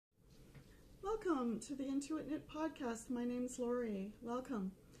welcome to the Intuitknit podcast. My name's Lori.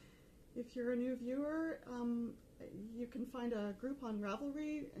 Welcome. If you're a new viewer, you can find a group on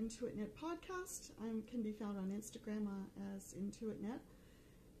Ravelry, Intuitknit Podcast. I can be found on Instagram as Intuitknit.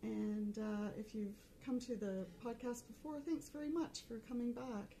 And if you've come to the podcast before, thanks very much for coming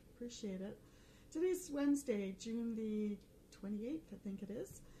back. Appreciate it. Today's Wednesday, June the 28th, I think it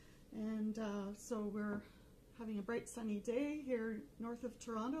is. And so we're having a bright sunny day here north of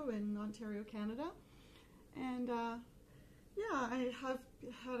Toronto in Ontario, Canada. And yeah, I have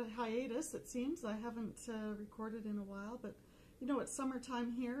had a hiatus, it seems. I haven't recorded in a while, but you know, it's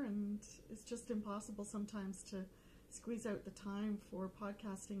summertime here and it's just impossible sometimes to squeeze out the time for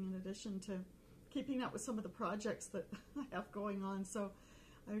podcasting in addition to keeping up with some of the projects that I have going on. So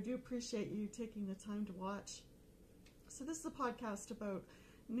I do appreciate you taking the time to watch. So this is a podcast about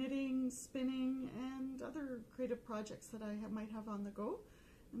knitting, spinning, and other creative projects that I might have on the go.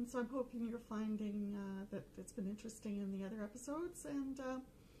 And so I'm hoping you're finding that it's been interesting in the other episodes, and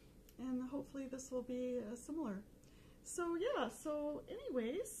hopefully this will be similar. So yeah, so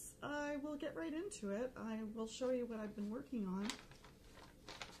anyways, I will get right into it. I will show you what I've been working on.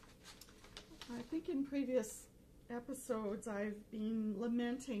 I think in previous episodes I've been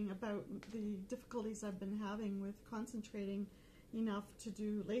lamenting about the difficulties I've been having with concentrating enough to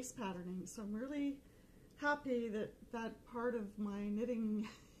do lace patterning. So I'm really happy that that part of my knitting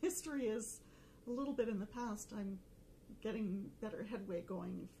history is a little bit in the past. I'm getting better headway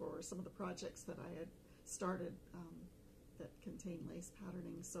going for some of the projects that I had started that contain lace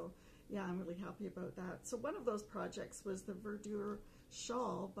patterning. So yeah, I'm really happy about that. So one of those projects was the Verdure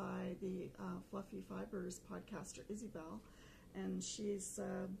shawl by the Fluffy Fibers podcaster Isabel, and she's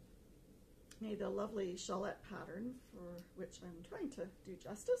made a lovely shawlette pattern for which I'm trying to do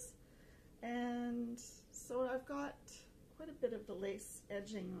justice. And so I've got quite a bit of the lace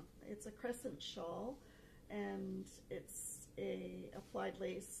edging. It's a crescent shawl, and it's a applied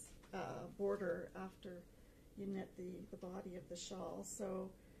lace border after you knit the body of the shawl.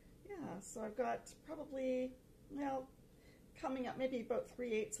 So yeah, so I've got probably, well, coming up maybe about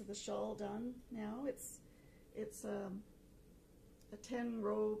 3/8 of the shawl done now. It's a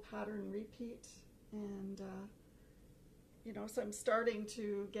 10-row pattern repeat, and you know, so I'm starting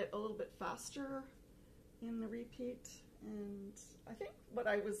to get a little bit faster in the repeat. And I think what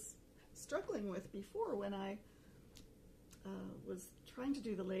I was struggling with before when I was trying to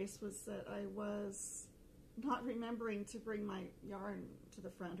do the lace was that I was not remembering to bring my yarn to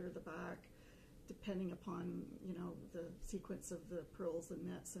the front or the back, depending upon, you know, the sequence of the purls and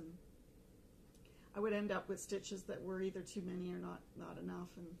knits, and I would end up with stitches that were either too many or not enough.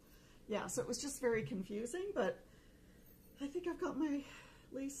 And yeah, so it was just very confusing, but I think I've got my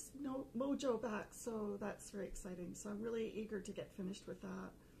lace mojo back, so that's very exciting. So I'm really eager to get finished with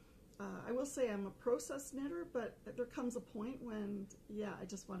that. I will say I'm a process knitter, but there comes a point when, yeah, I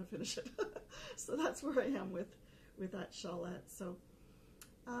just want to finish it. So that's where I am with that shawlette. So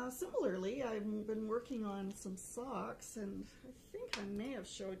similarly, I've been working on some socks, and I think I may have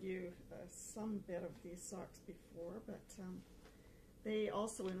showed you some bit of these socks before, but they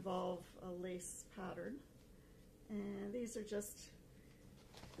also involve a lace pattern. And these are just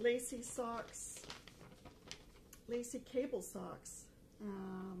lacy socks, lacy cable socks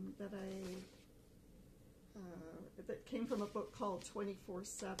that came from a book called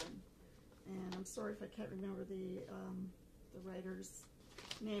 24/7. And I'm sorry if I can't remember the writer's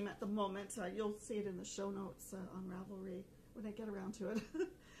name at the moment. You'll see it in the show notes on Ravelry when I get around to it.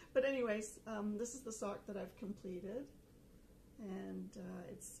 But anyways, this is the sock that I've completed, and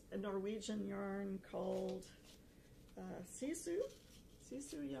it's a Norwegian yarn called Sisu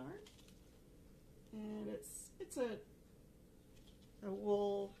yarn, and it's a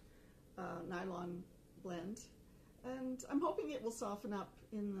wool nylon blend, and I'm hoping it will soften up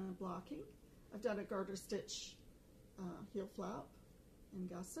in the blocking. I've done a garter stitch heel flap and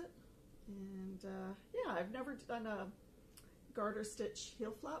gusset, and yeah, I've never done a garter stitch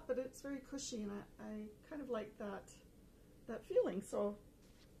heel flap, but it's very cushy, and I kind of like that feeling. So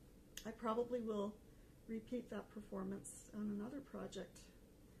I probably will repeat that performance on another project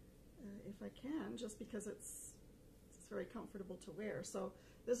if I can, just because it's very comfortable to wear. So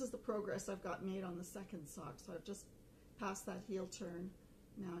this is the progress I've got made on the second sock. So I've just passed that heel turn.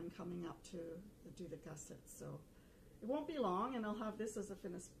 Now I'm coming up to do the gusset. So it won't be long, and I'll have this as a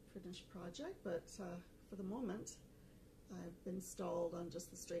finished project, but for the moment I've been stalled on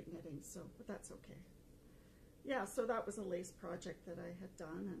just the straight knitting, so, but that's okay. Yeah, so that was a lace project that I had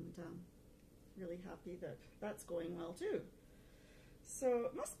done, and really happy that that's going well too. So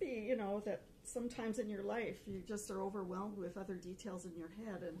it must be, you know, that sometimes in your life you just are overwhelmed with other details in your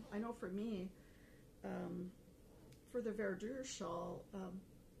head. And I know for me, for the verdure shawl,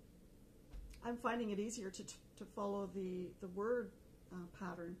 I'm finding it easier to follow the word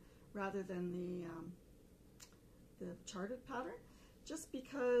pattern rather than the charted pattern, just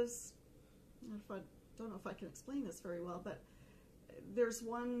because I don't know if I can explain this very well, but there's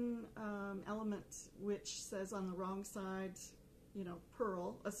one element which says on the wrong side, you know,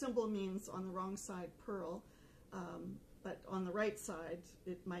 purl. A symbol means on the wrong side purl, but on the right side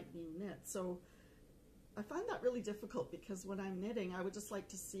it might mean knit. So I find that really difficult, because when I'm knitting, I would just like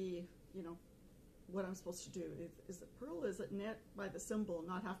to see, you know, what I'm supposed to do. Is it purl? Is it knit by the symbol?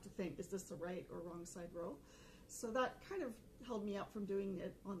 Not have to think, is this the right or wrong side row? So that kind of held me up from doing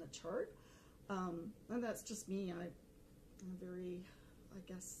it on the chart. And that's just me. I'm very, I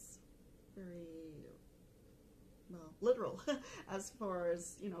guess, very, well, literal as far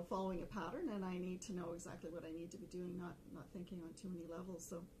as, you know, following a pattern, and I need to know exactly what I need to be doing, not thinking on too many levels.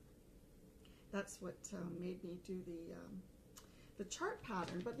 So that's what made me do the chart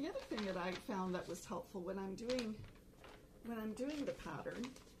pattern. But the other thing that I found that was helpful when I'm doing the pattern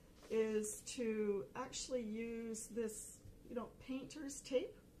is to actually use this, you know, painter's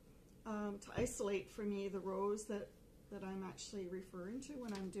tape to isolate for me the rows that I'm actually referring to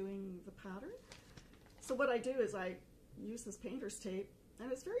when I'm doing the pattern. So what I do is I use this painter's tape,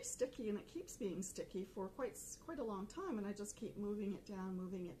 and it's very sticky, and it keeps being sticky for quite a long time, and I just keep moving it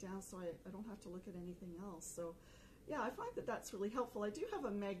down so I don't have to look at anything else. So yeah, I find that that's really helpful. I do have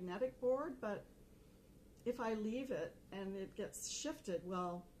a magnetic board, but if I leave it and it gets shifted,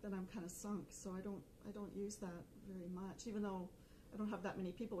 well, then I'm kind of sunk. So I don't use that very much, even though I don't have that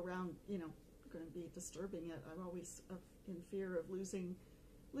many people around, you know, going to be disturbing it. I'm always in fear of losing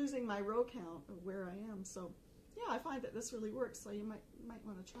my row count of where I am. So yeah, I find that this really works. So you might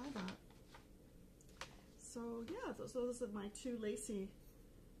want to try that. So yeah, those are my two lacy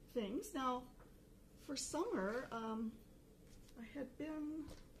things. Now, for summer, I had been,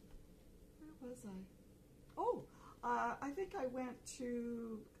 where was I? Oh, I think I went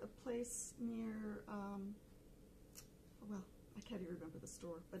to a place near, well, I can't even remember the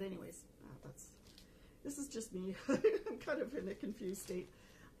store, but anyways, this is just me. I'm kind of in a confused state.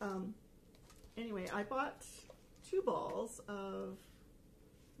 Anyway, I bought 2 balls of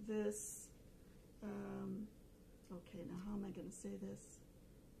this, okay, now how am I going to say this?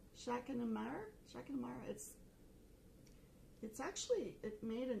 Shakanamara. It's actually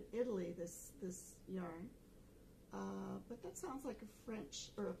made in Italy, this yarn, but that sounds like a French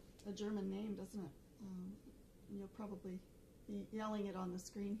or a German name, doesn't it? You'll probably be yelling it on the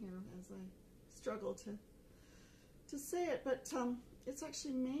screen here as I struggle to say it, but it's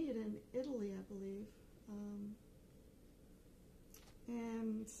actually made in Italy, I believe,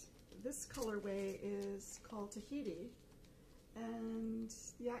 and this colorway is called Tahiti. And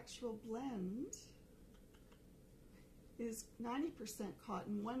the actual blend is 90%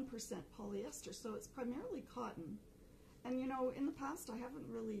 cotton, 1% polyester, so it's primarily cotton. And you know, in the past I haven't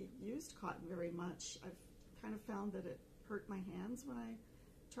really used cotton very much. I've kind of found that it hurt my hands when I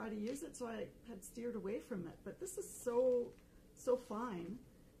try to use it, so I had steered away from it. But this is so fine.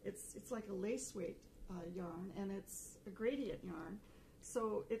 It's like a lace weight yarn, and it's a gradient yarn.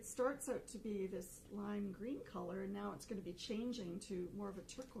 So it starts out to be this lime green color, and now it's going to be changing to more of a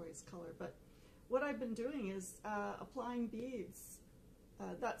turquoise color. But what I've been doing is applying beads.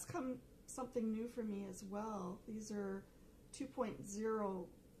 That's something new for me as well. These are 2.0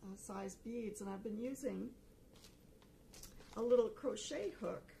 size beads, and I've been using a little crochet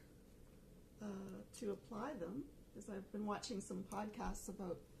hook to apply them, because I've been watching some podcasts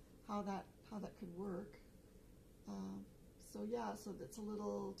about how that could work. So yeah, so that's a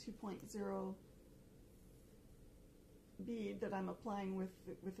little 2.0 bead that I'm applying with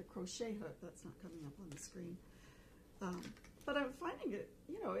a crochet hook. That's not coming up on the screen. But I'm finding it,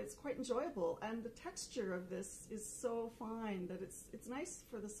 you know, it's quite enjoyable, and the texture of this is so fine that it's nice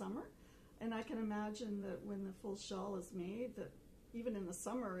for the summer. And I can imagine that when the full shawl is made, that even in the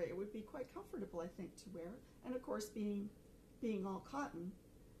summer it would be quite comfortable, I think, to wear. And of course, being all cotton.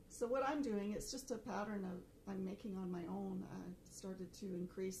 So what I'm doing, it's just a pattern I'm making on my own. I started to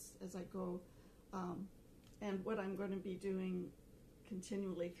increase as I go. And what I'm going to be doing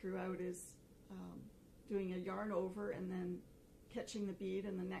continually throughout is doing a yarn over and then catching the bead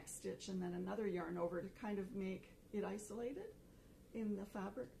in the next stitch, and then another yarn over to kind of make it isolated in the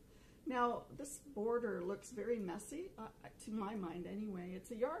fabric. Now, this border looks very messy, to my mind anyway.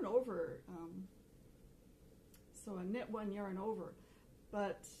 It's a yarn over, so a knit one yarn over.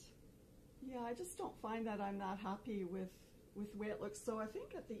 But yeah, I just don't find that I'm that happy with the way it looks. So I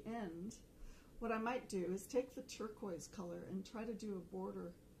think at the end, what I might do is take the turquoise color and try to do a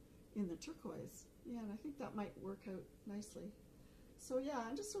border in the turquoise. Yeah, and I think that might work out nicely. So yeah,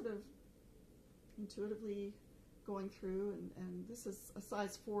 I'm just sort of intuitively going through, and this is a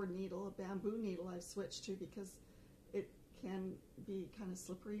size 4 needle, a bamboo needle I've switched to because it can be kind of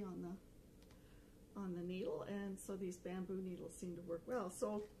slippery on the needle, and so these bamboo needles seem to work well.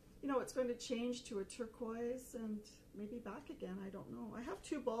 So, you know, it's going to change to a turquoise and maybe back again, I don't know. I have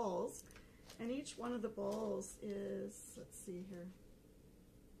 2 balls, and each one of the balls is, let's see here,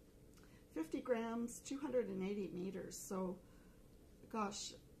 50 grams, 280 meters. So,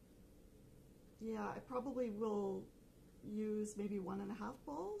 gosh, yeah, I probably will use maybe 1.5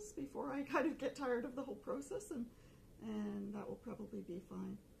 balls before I kind of get tired of the whole process, and that will probably be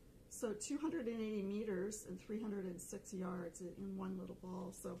fine. So 280 meters and 306 yards in one little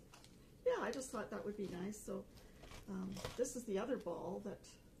ball. So yeah, I just thought that would be nice. So this is the other ball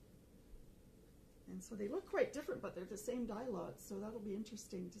and so they look quite different, but they're the same dye lot. So that'll be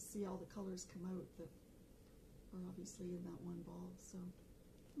interesting to see all the colors come out that are obviously in that one ball. So,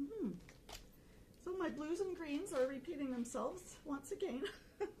 so my blues and greens are repeating themselves once again.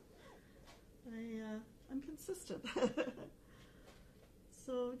 I'm consistent.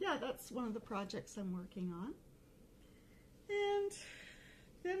 So yeah, that's one of the projects I'm working on. And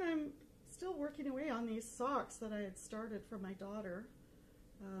then I'm still working away on these socks that I had started for my daughter.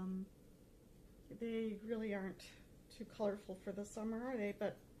 They really aren't too colorful for the summer, are they?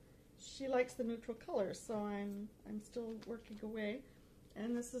 But she likes the neutral colors, so I'm still working away.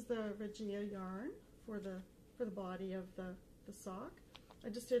 And this is the Regia yarn for the body of the sock. I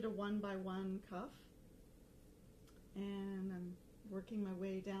just did a 1x1 cuff, and I'm working my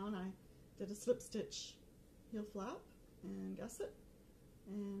way down. I did a slip stitch heel flap and gusset,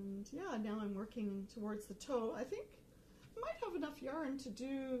 and yeah, now I'm working towards the toe. I think I might have enough yarn to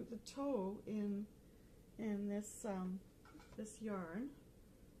do the toe in this this yarn.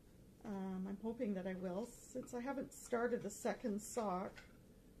 I'm hoping that I will, since I haven't started the second sock.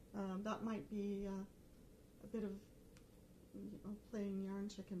 That might be a bit of, you know, playing yarn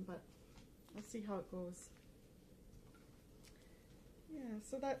chicken, but I'll see how it goes. Yeah,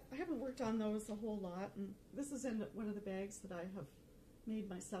 so that I haven't worked on those a whole lot, and this is in one of the bags that I have made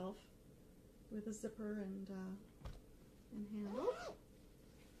myself with a zipper and handle.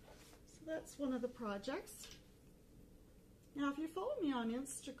 So that's one of the projects. Now, if you follow me on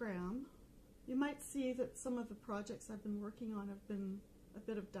Instagram, you might see that some of the projects I've been working on have been a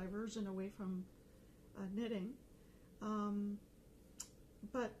bit of diversion away from knitting.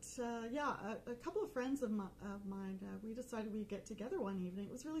 Yeah, a couple of friends of mine, we decided we'd get together one evening.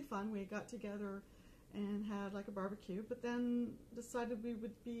 It was really fun. We got together and had like a barbecue, but then decided we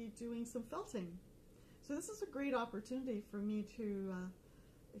would be doing some felting. So this is a great opportunity for me to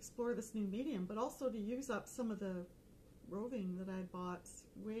explore this new medium, but also to use up some of the roving that I bought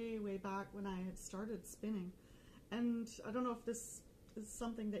way back when I had started spinning. And I don't know if this is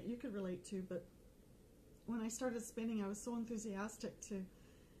something that you could relate to, but when I started spinning, I was so enthusiastic to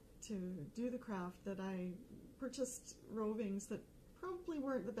do the craft that I purchased rovings that probably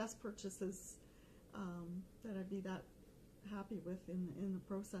weren't the best purchases that I'd be that happy with in the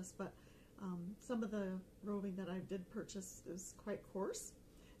process. But some of the roving that I did purchase is quite coarse,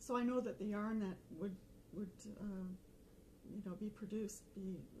 so I know that the yarn that would you know, be produced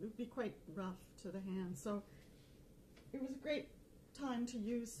would be quite rough to the hand. So it was a great time to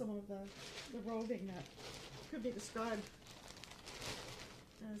use some of the roving that could be described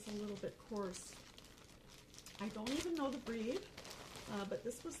as a little bit coarse. I don't even know the breed, but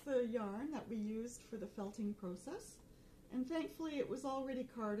this was the yarn that we used for the felting process, and thankfully it was already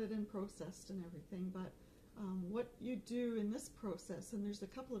carded and processed and everything. But what you do in this process, and there's a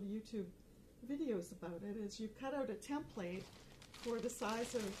couple of YouTube videos about it, is you cut out a template for the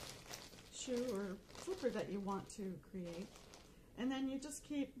size of shoe or slipper that you want to create, and then you just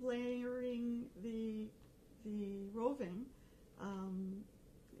keep layering the roving,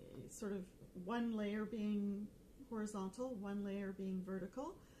 sort of one layer being horizontal, one layer being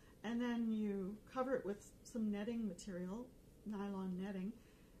vertical, and then you cover it with some netting material, nylon netting.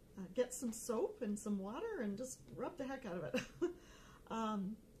 Get some soap and some water and just rub the heck out of it.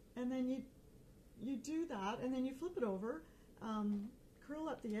 And then you do that, and then you flip it over, curl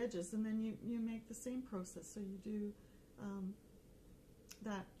up the edges, and then you make the same process. So you do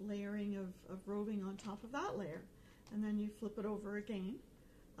that layering of roving on top of that layer, and then you flip it over again,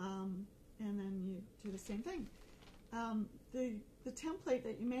 and then you do the same thing. The template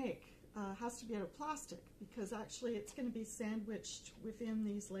that you make has to be out of plastic, because actually it's going to be sandwiched within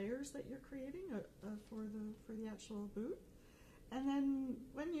these layers that you're creating for the actual boot. And then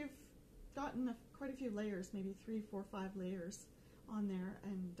when you've gotten quite a few layers, maybe 3, 4, 5 layers on there,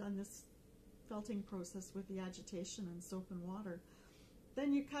 and done this felting process with the agitation and soap and water,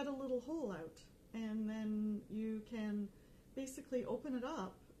 then you cut a little hole out, and then you can basically open it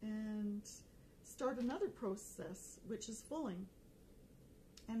up and start another process, which is fulling.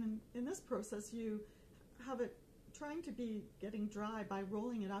 And in this process, you have it trying to be getting dry by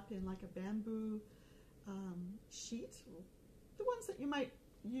rolling it up in like a bamboo sheet, the ones that you might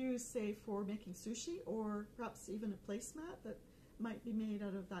use, say, for making sushi, or perhaps even a placemat that might be made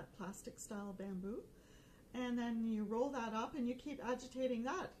out of that plastic style bamboo. And then you roll that up and you keep agitating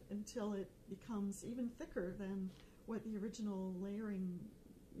that until it becomes even thicker than what the original layering,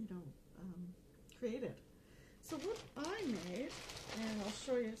 created. So what I made, and I'll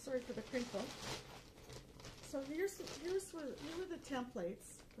show you, sorry for the crinkle. So here were the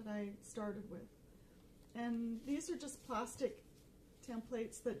templates that I started with. And these are just plastic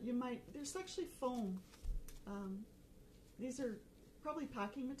templates that you might, there's actually foam. These are probably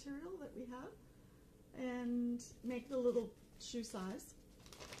packing material that we have, and make the little shoe size.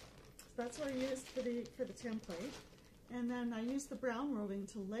 So that's what I used for the template. And then I used the brown roving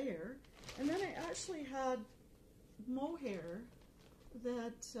to layer. And then I actually had mohair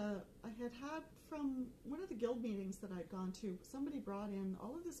that I had from one of the guild meetings that I'd gone to. Somebody brought in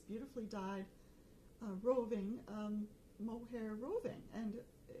all of this beautifully dyed roving, mohair roving, and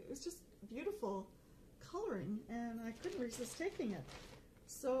it was just beautiful coloring, and I couldn't resist taking it.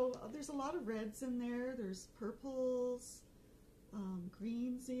 So there's a lot of reds in there, there's purples,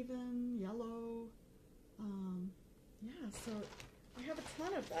 greens even, yellow, yeah, so I have a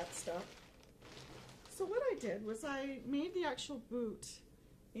ton of that stuff. So what I did was I made the actual boot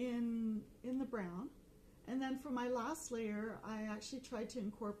in the brown, and then for my last layer I actually tried to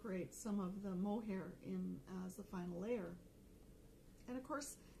incorporate some of the mohair in as the final layer. And of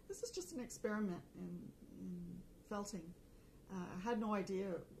course this is just an experiment in felting. I had no idea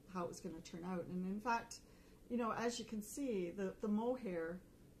how it was going to turn out, and in fact, as you can see, the mohair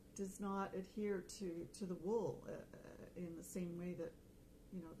does not adhere to the wool in the same way that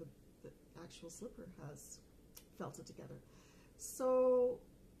the actual slipper has felted together. So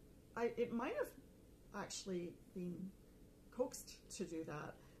it might have actually been coaxed to do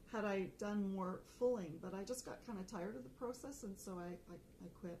that had I done more fulling, but I just got kind of tired of the process, and so I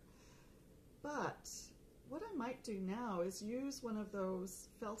quit. But what I might do now is use one of those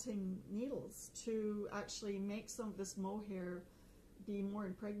felting needles to actually make some of this mohair be more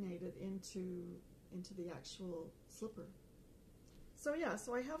impregnated into the actual slipper. So yeah,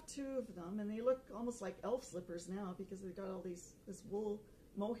 so I have two of them, and they look almost like elf slippers now because they've got all this wool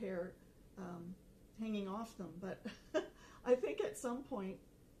mohair hanging off them. But I think at some point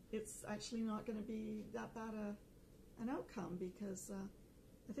it's actually not going to be that bad an outcome, because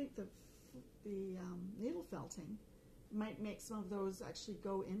I think the needle felting might make some of those actually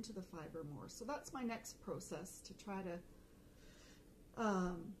go into the fiber more. So that's my next process, to try to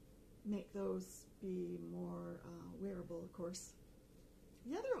make those be more wearable, of course.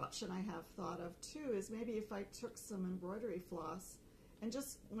 The other option I have thought of too is maybe if I took some embroidery floss and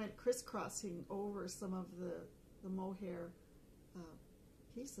just went crisscrossing over some of the mohair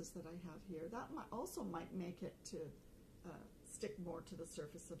pieces that I have here. That also might make it to stick more to the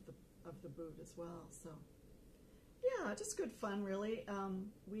surface of the boot as well. So yeah, just good fun really.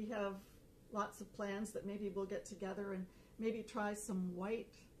 We have lots of plans that maybe we'll get together and maybe try some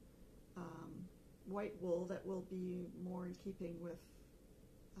white wool that will be more in keeping with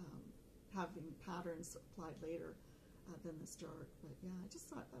having patterns applied later than this dark. But yeah, I just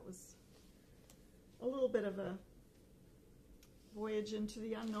thought that was a little bit of a voyage into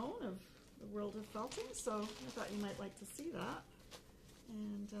the unknown of the world of felting, so I thought you might like to see that.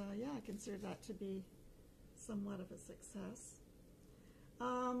 And yeah, I consider that to be somewhat of a success.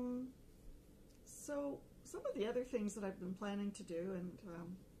 So some of the other things that I've been planning to do, and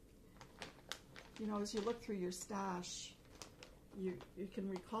as you look through your stash, you can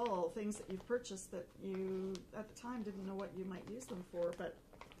recall things that you've purchased that you at the time didn't know what you might use them for. But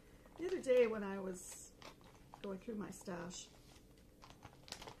the other day when I was going through my stash,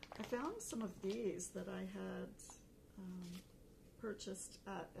 I found some of these that I had purchased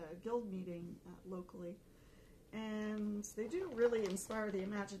at a guild meeting locally, and they do really inspire the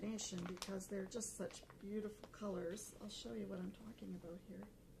imagination because they're just such beautiful colors. I'll show you what I'm talking about here.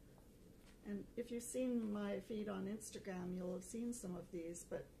 And if you've seen my feed on Instagram, you'll have seen some of these,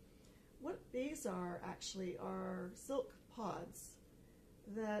 but what these are actually are silk pods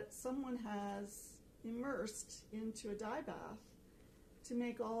that someone has immersed into a dye bath to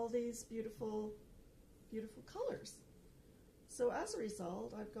make all these beautiful, beautiful colors. So as a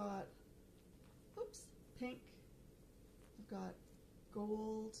result, I've got, pink, I've got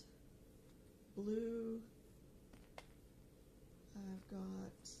gold, blue. I've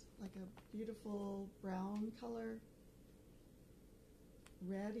got like a beautiful brown color,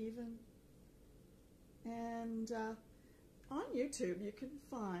 red even. And on YouTube you can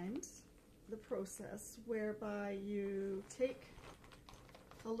find the process whereby you take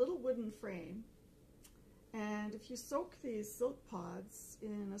a little wooden frame, and if you soak these silk pods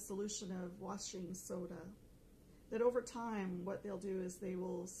in a solution of washing soda, that over time what they'll do is they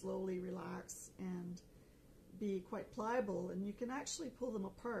will slowly relax and be quite pliable, and you can actually pull them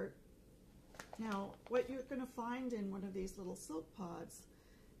apart. Now, what you're going to find in one of these little silk pods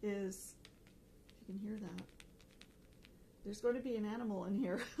is, if you can hear that, there's going to be an animal in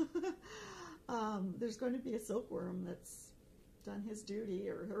here. There's going to be a silkworm that's done his duty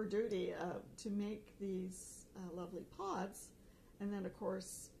or her duty to make these lovely pods, and then of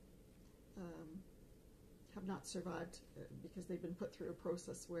course have not survived because they've been put through a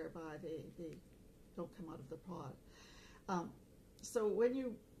process whereby they don't come out of the pod. So when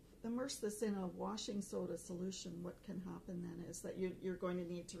you immerse this in a washing soda solution, what can happen then is that you're going to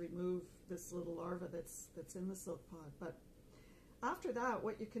need to remove this little larva that's in the silk pod. But after that,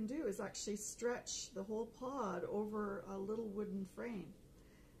 what you can do is actually stretch the whole pod over a little wooden frame.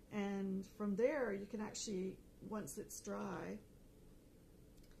 And from there, you can actually, once it's dry,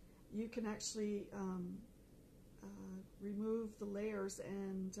 you can actually remove the layers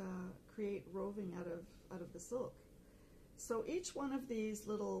and create roving out of the silk. So each one of these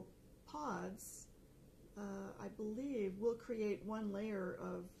little pods, I believe, will create one layer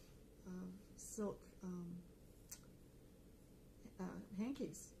of silk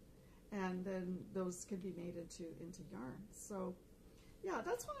hankies, and then those can be made into yarn. So yeah,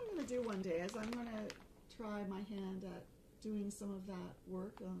 that's what I'm going to do one day, is I'm going to try my hand at doing some of that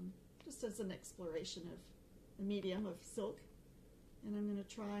work, just as an exploration of the medium of silk, and I'm going to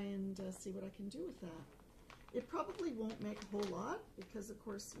try and see what I can do with that. It probably won't make a whole lot because, of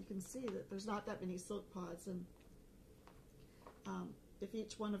course, you can see that there's not that many silk pods, and if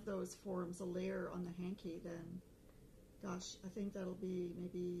each one of those forms a layer on the hanky, then gosh, I think that'll be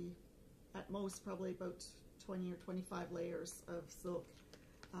maybe at most probably about 20 or 25 layers of silk.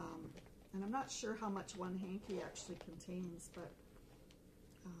 And I'm not sure how much one hanky actually contains, but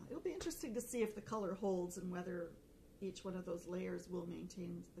it'll be interesting to see if the color holds and whether each one of those layers will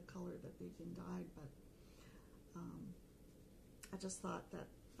maintain the color that they've been dyed. But I just thought that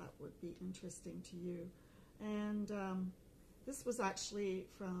would be interesting to you. And this was actually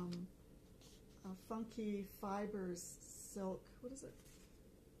from Funky Fibers Silk, what is it?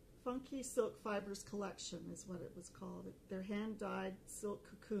 Funky Silk Fibers Collection is what it was called. They're hand-dyed silk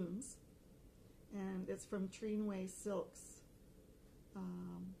cocoons, and it's from Treenway Silks.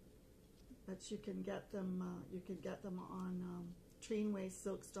 But you can get them on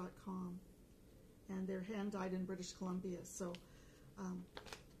treenwaysilks.com, and they're hand-dyed in British Columbia. So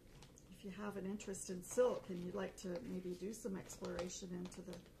if you have an interest in silk and you'd like to maybe do some exploration into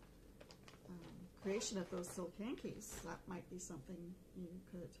the creation of those silk hankies, that might be something you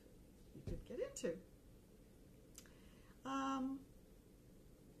could get into.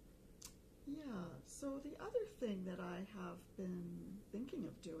 Yeah, so the other thing that I have been thinking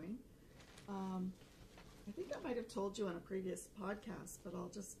of doing, I think I might have told you on a previous podcast, but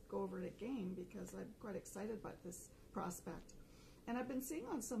I'll just go over it again because I'm quite excited about this prospect. And I've been seeing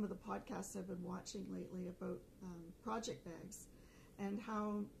on some of the podcasts I've been watching lately about project bags, and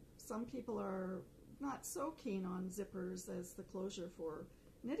how some people are not so keen on zippers as the closure for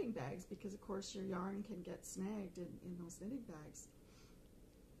knitting bags, because of course your yarn can get snagged in those knitting bags.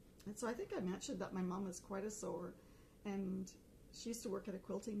 And so I think I mentioned that my mom is quite a sewer, and she used to work at a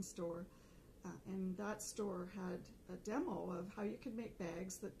quilting store, and that store had a demo of how you can make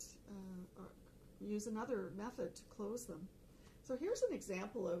bags that use another method to close them. So here's an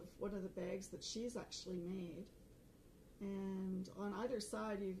example of one of the bags that she's actually made. And on either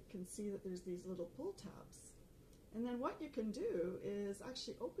side you can see that there's these little pull tabs. And then what you can do is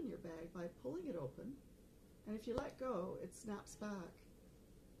actually open your bag by pulling it open. And if you let go, it snaps back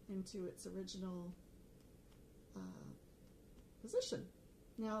into its original position.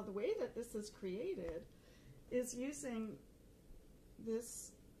 Now, the way that this is created is using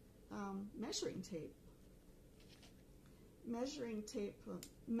this measuring tape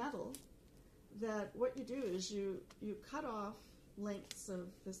metal, that what you do is you cut off lengths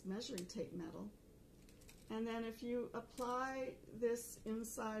of this measuring tape metal, and then if you apply this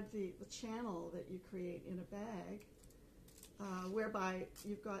inside the channel that you create in a bag, whereby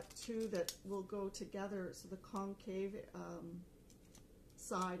you've got two that will go together, so the concave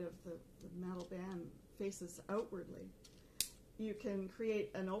side of the metal band faces outwardly, you can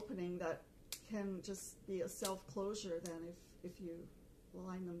create an opening that can just be a self-closure then if you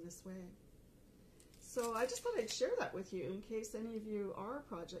line them this way. So I just thought I'd share that with you in case any of you are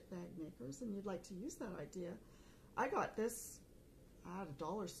project bag makers and you'd like to use that idea. I got this at a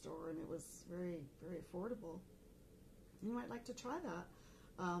dollar store and it was very, very affordable. You might like to try that.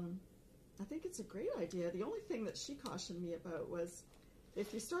 I think it's a great idea. The only thing that she cautioned me about was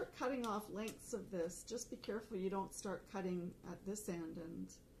if you start cutting off lengths of this, just be careful you don't start cutting at this end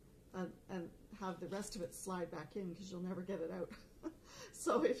and have the rest of it slide back in, because you'll never get it out.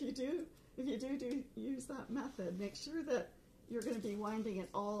 So if you do use that method, make sure that you're going to be winding it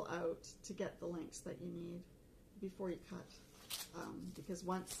all out to get the lengths that you need before you cut, because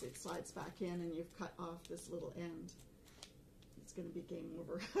once it slides back in and you've cut off this little end, it's going to be game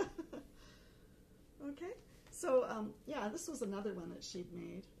over. Okay, so yeah, this was another one that she'd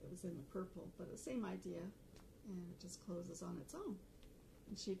made. It was in the purple, but the same idea, and it just closes on its own.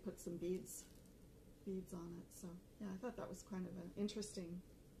 And she put some beads on it. So yeah, I thought that was kind of an interesting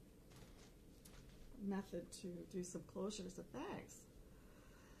method to do some closures of bags.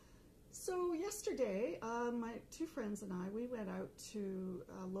 So yesterday, my two friends and I, we went out to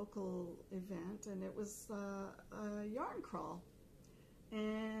a local event, and it was a yarn crawl,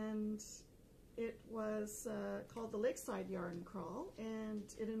 and it was called the Lakeside Yarn Crawl, and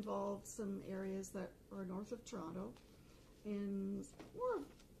it involved some areas that are north of Toronto, in more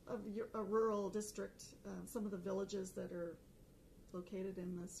of a rural district. Some of the villages that are located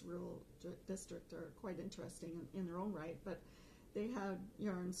in this rural district are quite interesting in their own right, but they had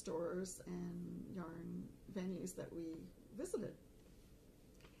yarn stores and yarn venues that we visited.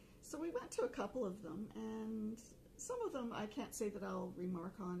 So we went to a couple of them, and some of them I can't say that I'll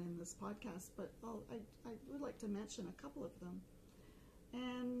remark on in this podcast, but I would like to mention a couple of them.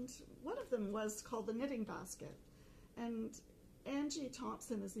 And one of them was called the Knitting Basket, and Angie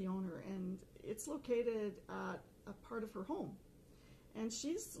Thompson is the owner, and it's located at a part of her home. And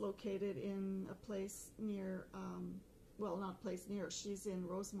she's located in a place near, well, not a place near, she's in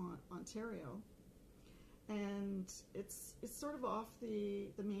Rosemont, Ontario. And it's sort of off the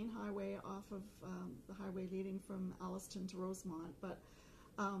main highway, off of the highway leading from Alliston to Rosemont. But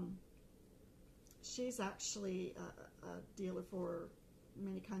she's actually a dealer for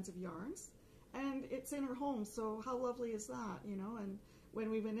many kinds of yarns. And it's in her home, so how lovely is that, you know? And when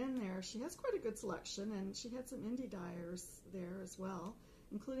we went in there, she has quite a good selection, and she had some indie dyers there as well,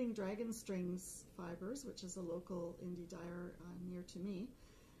 including Dragon Strings Fibers, which is a local indie dyer near to me,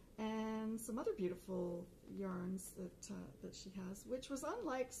 and some other beautiful yarns that she has, which was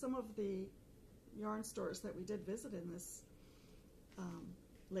unlike some of the yarn stores that we did visit in this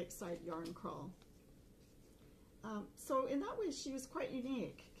Lakeside Yarn Crawl. So in that way, she was quite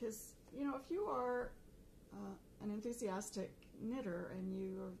unique, because, you know, if you are an enthusiastic knitter and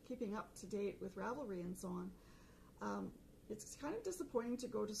you are keeping up to date with Ravelry and so on, it's kind of disappointing to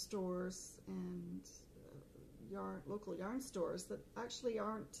go to stores and local yarn stores that actually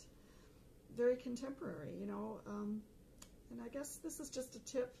aren't very contemporary, you know. And I guess this is just a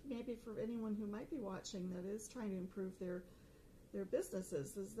tip maybe for anyone who might be watching that is trying to improve their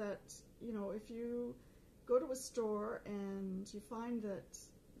businesses, is that, you know, if you go to a store and you find that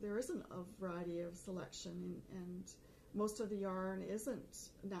there isn't a variety of selection, and most of the yarn isn't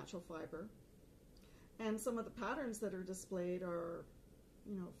natural fiber, and some of the patterns that are displayed are,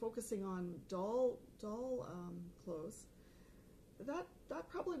 you know, focusing on doll clothes, that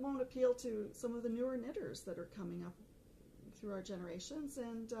probably won't appeal to some of the newer knitters that are coming up through our generations,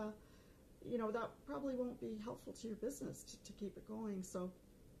 and you know, that probably won't be helpful to your business to keep it going. So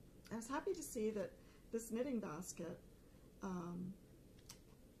I was happy to see that this knitting basket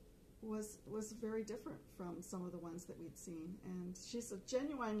was very different from some of the ones that we'd seen, and she's a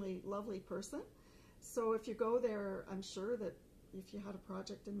genuinely lovely person. So if you go there, I'm sure that if you had a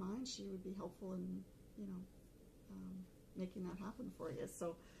project in mind, she would be helpful in, you know, making that happen for you.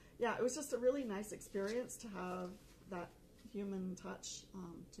 So yeah, it was just a really nice experience to have that human touch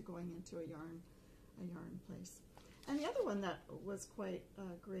to going into a yarn place. And the other one that was quite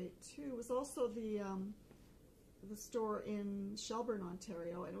great too was also the store in Shelburne,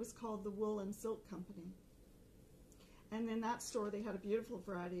 Ontario, and it was called the Wool and Silk Company. And in that store they had a beautiful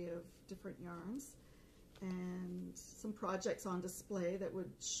variety of different yarns and some projects on display that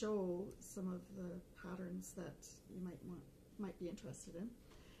would show some of the patterns that you might be interested in.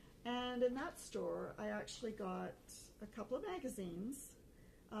 And in that store I actually got a couple of magazines.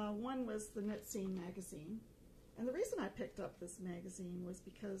 One was the Knit Scene magazine, and the reason I picked up this magazine was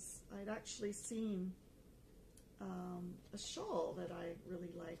because I'd actually seen a shawl that I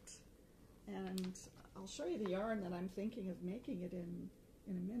really liked, and I'll show you the yarn that I'm thinking of making it in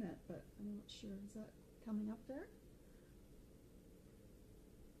a minute, but I'm not picture. Is that coming up there?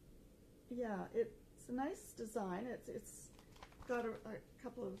 Yeah, it's a nice design. It's got a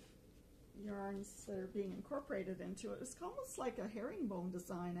couple of yarns that are being incorporated into it. It's almost like a herringbone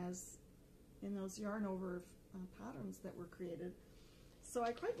design, as in those yarn over patterns that were created. So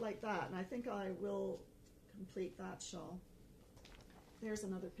I quite like that, and I think I will complete that shawl. There's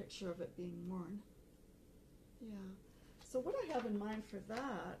another picture of it being worn. Yeah. So what I have in mind for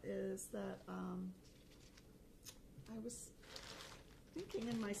that is that I was thinking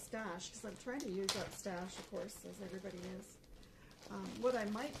in my stash, because I'm trying to use that stash, of course, as everybody is. What I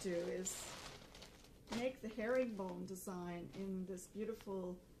might do is make the herringbone design in this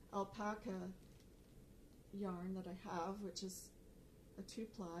beautiful alpaca yarn that I have, which is a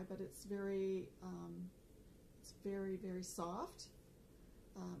 2-ply, but it's very, very soft.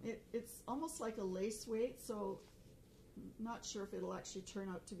 It's almost like a lace weight, so I'm not sure if it'll actually turn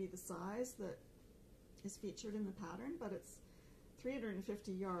out to be the size that is featured in the pattern, but it's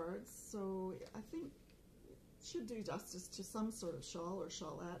 350 yards, so I think it should do justice to some sort of shawl or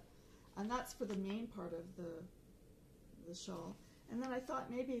shawlette, and that's for the main part of the shawl. And then I thought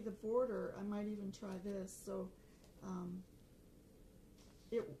maybe the border, I might even try this. So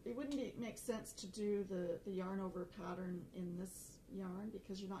it wouldn't make sense to do the yarn over pattern in this yarn,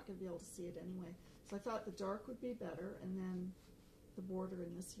 because you're not going to be able to see it anyway. So I thought the dark would be better, and then the border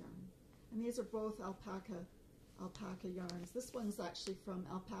in this yarn. And these are both alpaca yarns. This one's actually from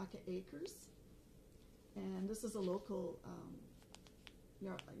Alpaca Acres, and this is a local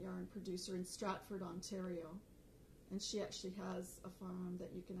yarn producer in Stratford, Ontario, and she actually has a farm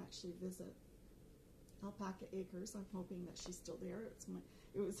that you can actually visit. Alpaca Acres. I'm hoping that she's still there.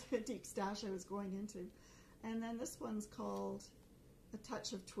 It was a deep stash I was going into. And then this one's called A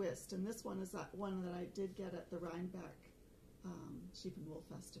Touch of Twist, and this one is that one that I did get at the Rhinebeck Sheep and Wool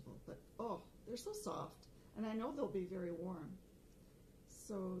Festival. But oh, they're so soft, and I know they'll be very warm.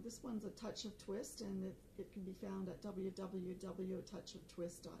 So this one's A Touch of Twist, and it can be found at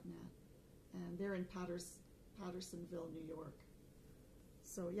www.touchoftwist.net, and they're in Pattersonville, New York.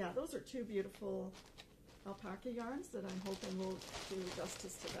 So yeah, those are two beautiful alpaca yarns that I'm hoping will do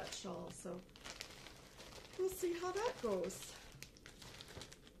justice to that shawl. So we'll see how that goes.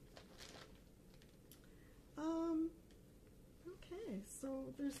 Okay, so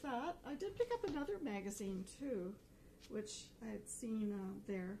there's that. I did pick up another magazine too, which I had seen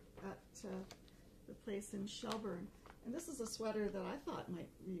there at the place in Shelburne. And this is a sweater that I thought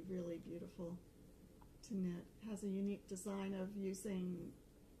might be really beautiful to knit. It has a unique design of using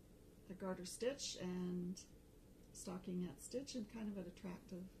a garter stitch and stockinette stitch, and kind of an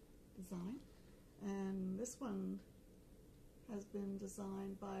attractive design. And this one has been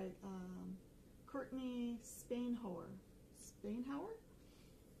designed by Courtney Spainhauer,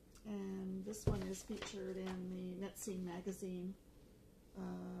 and this one is featured in the Knit Scene magazine,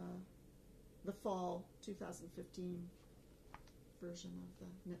 the fall 2015 version of the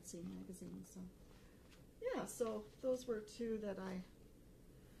Knit Scene magazine. So yeah, so those were two that I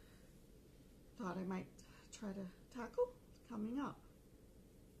thought I might try to tackle coming up.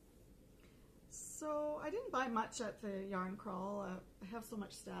 So I didn't buy much at the yarn crawl. I have so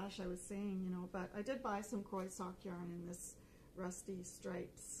much stash, I was saying, but I did buy some Croy sock yarn in this Rusty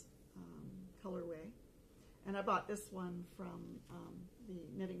Stripes colorway. And I bought this one from the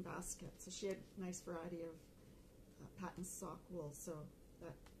Knitting Basket. So she had a nice variety of pattern sock wool. So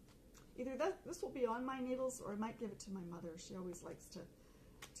that either this will be on my needles, or I might give it to my mother. She always likes to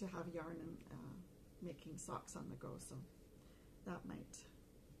have yarn and making socks on the go. So that might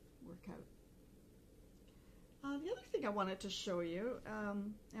work out. The other thing I wanted to show you,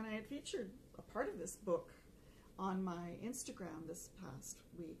 and I had featured a part of this book on my Instagram this past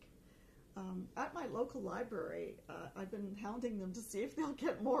week. At my local library, I've been hounding them to see if they'll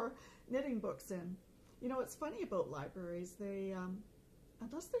get more knitting books in. It's funny about libraries. They,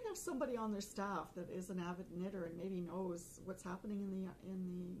 unless they have somebody on their staff that is an avid knitter and maybe knows what's happening in the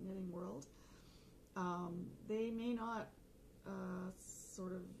knitting world, they may not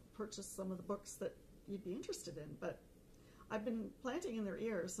sort of purchase some of the books that you'd be interested in. But I've been planting in their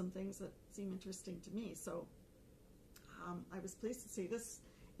ears some things that seem interesting to me. So I was pleased to see this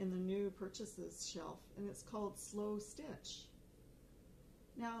in the new purchases shelf, and it's called Slow Stitch.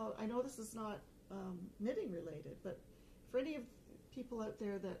 Now, I know this is not knitting related, but for any of people out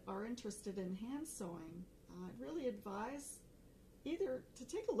there that are interested in hand sewing, I'd really advise either to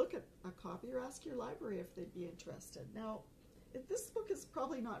take a look at a copy or ask your library if they'd be interested. Now, this book is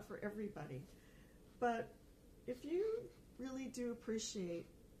probably not for everybody, but if you really do appreciate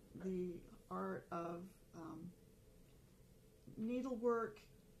the art of needlework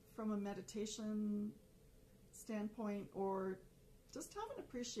from a meditation standpoint, or just have an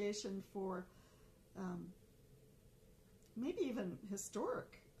appreciation for maybe even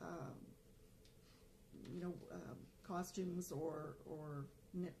historic costumes or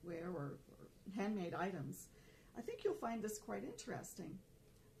knitwear or handmade items. I think you'll find this quite interesting.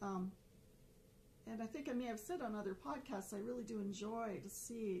 And I think I may have said on other podcasts, I really do enjoy to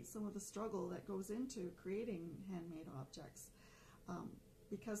see some of the struggle that goes into creating handmade objects,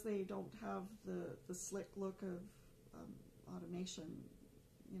 because they don't have the slick look of automation,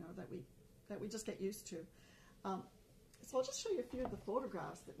 that we just get used to. So I'll just show you a few of the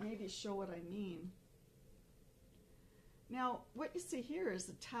photographs that maybe show what I mean. Now, what you see here is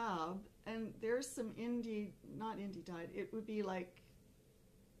a tab, and there's some not indie dyed, it would be like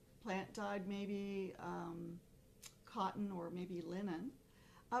plant dyed, maybe cotton or maybe linen.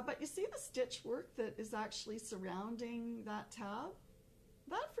 But you see the stitch work that is actually surrounding that tab?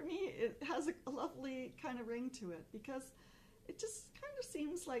 That, for me, it has a lovely kind of ring to it, because it just kind of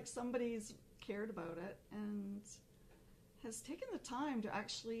seems like somebody's cared about it and has taken the time to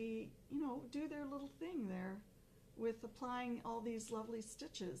actually, do their little thing there with applying all these lovely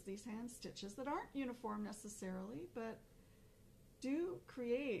stitches, these hand stitches that aren't uniform necessarily, but do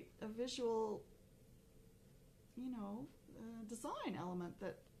create a visual, design element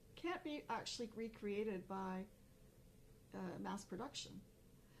that can't be actually recreated by mass production.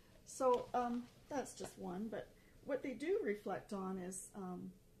 So that's just one, but what they do reflect on is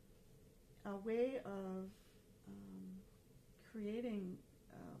a way of creating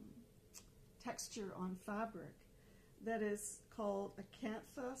texture on fabric that is called a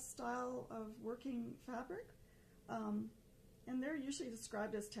cantha style of working fabric. And they're usually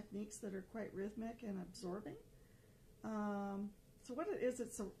described as techniques that are quite rhythmic and absorbing. So what it is,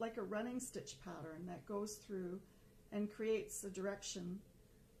 it's like a running stitch pattern that goes through and creates a direction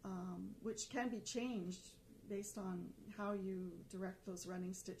which can be changed based on how you direct those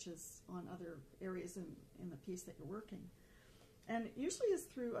running stitches on other areas in the piece that you're working. And it usually is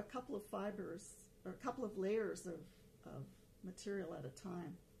through a couple of fibers, or a couple of layers of material at a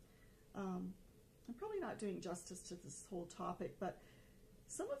time. I'm probably not doing justice to this whole topic, but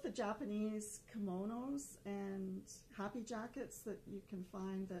some of the Japanese kimonos and happy jackets that you can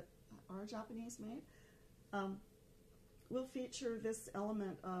find that are Japanese made will feature this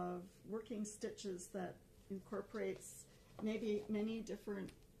element of working stitches that incorporates maybe many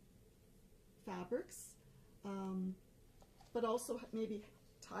different fabrics, but also maybe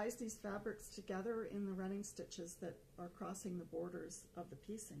ties these fabrics together in the running stitches that are crossing the borders of the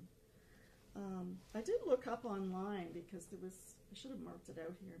piecing. I did look up online because I should have marked it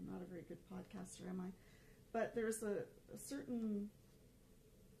out here. I'm not a very good podcaster, am I? But there's a certain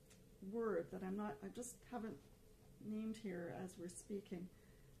word that I just haven't named here as we're speaking,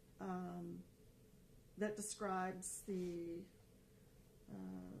 that describes the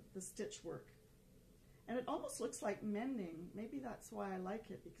stitch work. And it almost looks like mending. Maybe that's why I like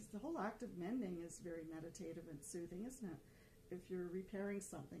it, because the whole act of mending is very meditative and soothing, isn't it? If you're repairing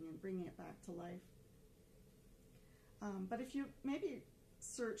something and bringing it back to life. But if you maybe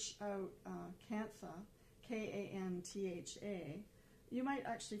search out Kantha, K-A-N-T-H-A, you might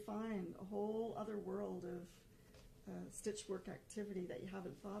actually find a whole other world of stitch work activity that you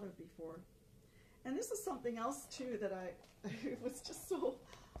haven't thought of before. And this is something else too that I was just so,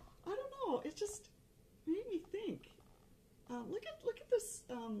 I don't know, it just made me think. Look at this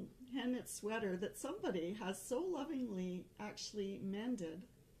hand knit sweater that somebody has so lovingly actually mended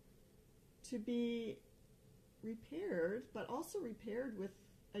to be repaired, but also repaired with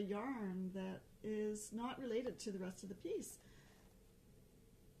a yarn that is not related to the rest of the piece.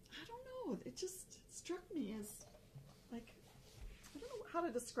 I don't know, it just struck me as like, I don't know how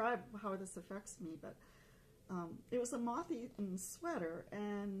to describe how this affects me, but it was a moth-eaten sweater,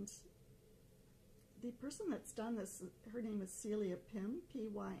 and the person that's done this, her name is Celia Pym,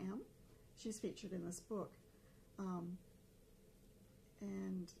 P-Y-M. She's featured in this book. And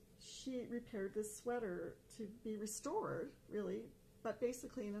she repaired this sweater to be restored, really, but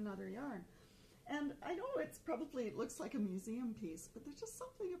basically in another yarn. And I know it looks like a museum piece, but there's just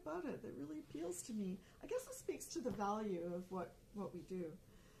something about it that really appeals to me. I guess it speaks to the value of what we do.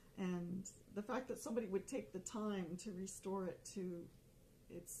 And the fact that somebody would take the time to restore it to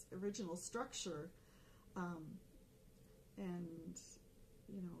its original structure, and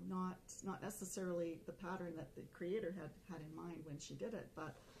not necessarily the pattern that the creator had in mind when she did it,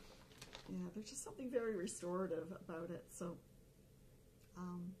 but yeah, there's just something very restorative about it. So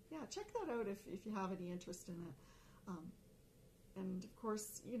yeah, check that out if you have any interest in it. And of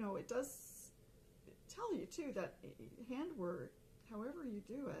course, it does tell you too that handwork however you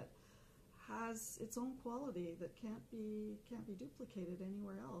do it, has its own quality that can't be duplicated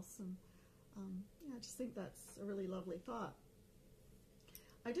anywhere else. And yeah, I just think that's a really lovely thought.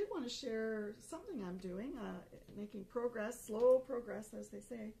 I did want to share something I'm doing, making progress, slow progress, as they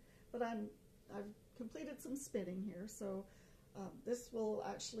say. But I've completed some spinning here, so this will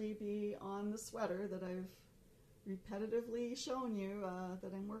actually be on the sweater that I've repetitively shown you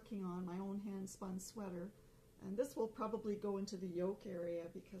that I'm working on, my own hand-spun sweater. And this will probably go into the yoke area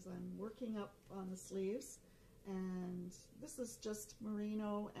because I'm working up on the sleeves. And this is just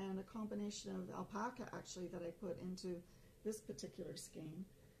merino and a combination of alpaca, actually, that I put into this particular skein.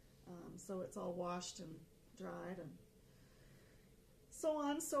 So it's all washed and dried and so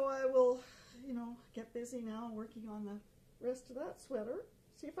on. So I will, get busy now working on the rest of that sweater.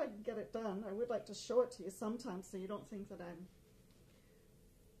 See if I can get it done. I would like to show it to you sometime so you don't think that I'm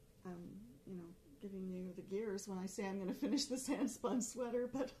giving you the gears when I say I'm going to finish this hand-spun sweater,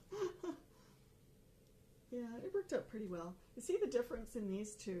 but yeah, it worked out pretty well. You see the difference in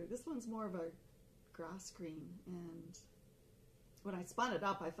these two? This one's more of a grass green, and when I spun it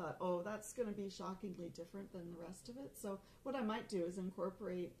up, I thought, oh, that's going to be shockingly different than the rest of it. So what I might do is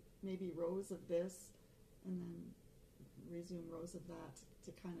incorporate maybe rows of this and then resume rows of that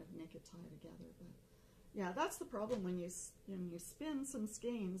to kind of make it tie together. But yeah, that's the problem when you spin some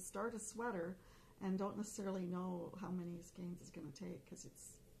skeins, start a sweater, and don't necessarily know how many skeins it's going to take because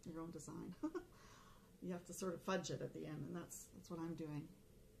it's your own design. You have to sort of fudge it at the end, and that's what I'm doing.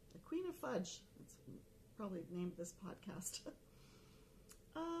 The Queen of Fudge. That's probably named this podcast.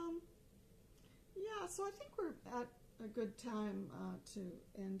 Yeah, so I think we're at a good time to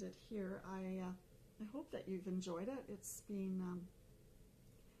end it here. I hope that you've enjoyed it. It's been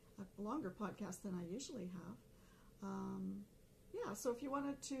a longer podcast than I usually have. Yeah, so if you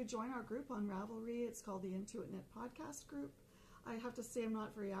wanted to join our group on Ravelry, it's called the Intuitknit Podcast Group. I have to say I'm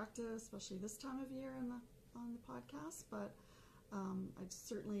not very active, especially this time of year on the podcast, but I'd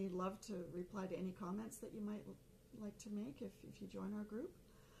certainly love to reply to any comments that you might like to make if you join our group.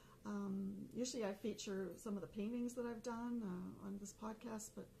 Usually I feature some of the paintings that I've done on this podcast,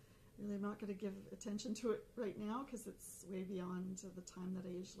 but really I'm not going to give attention to it right now because it's way beyond the time that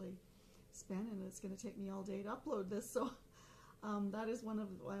I usually spend, and it's going to take me all day to upload this. So that is one of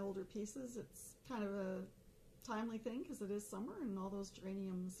my older pieces. It's kind of a timely thing because it is summer and all those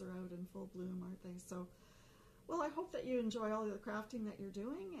geraniums are out in full bloom, aren't they? So, well, I hope that you enjoy all the crafting that you're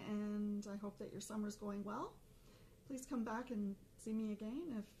doing, and I hope that your summer's going well. Please come back and see me again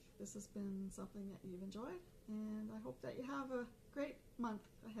if this has been something that you've enjoyed, and I hope that you have a great month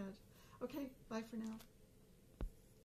ahead. Okay, bye for now.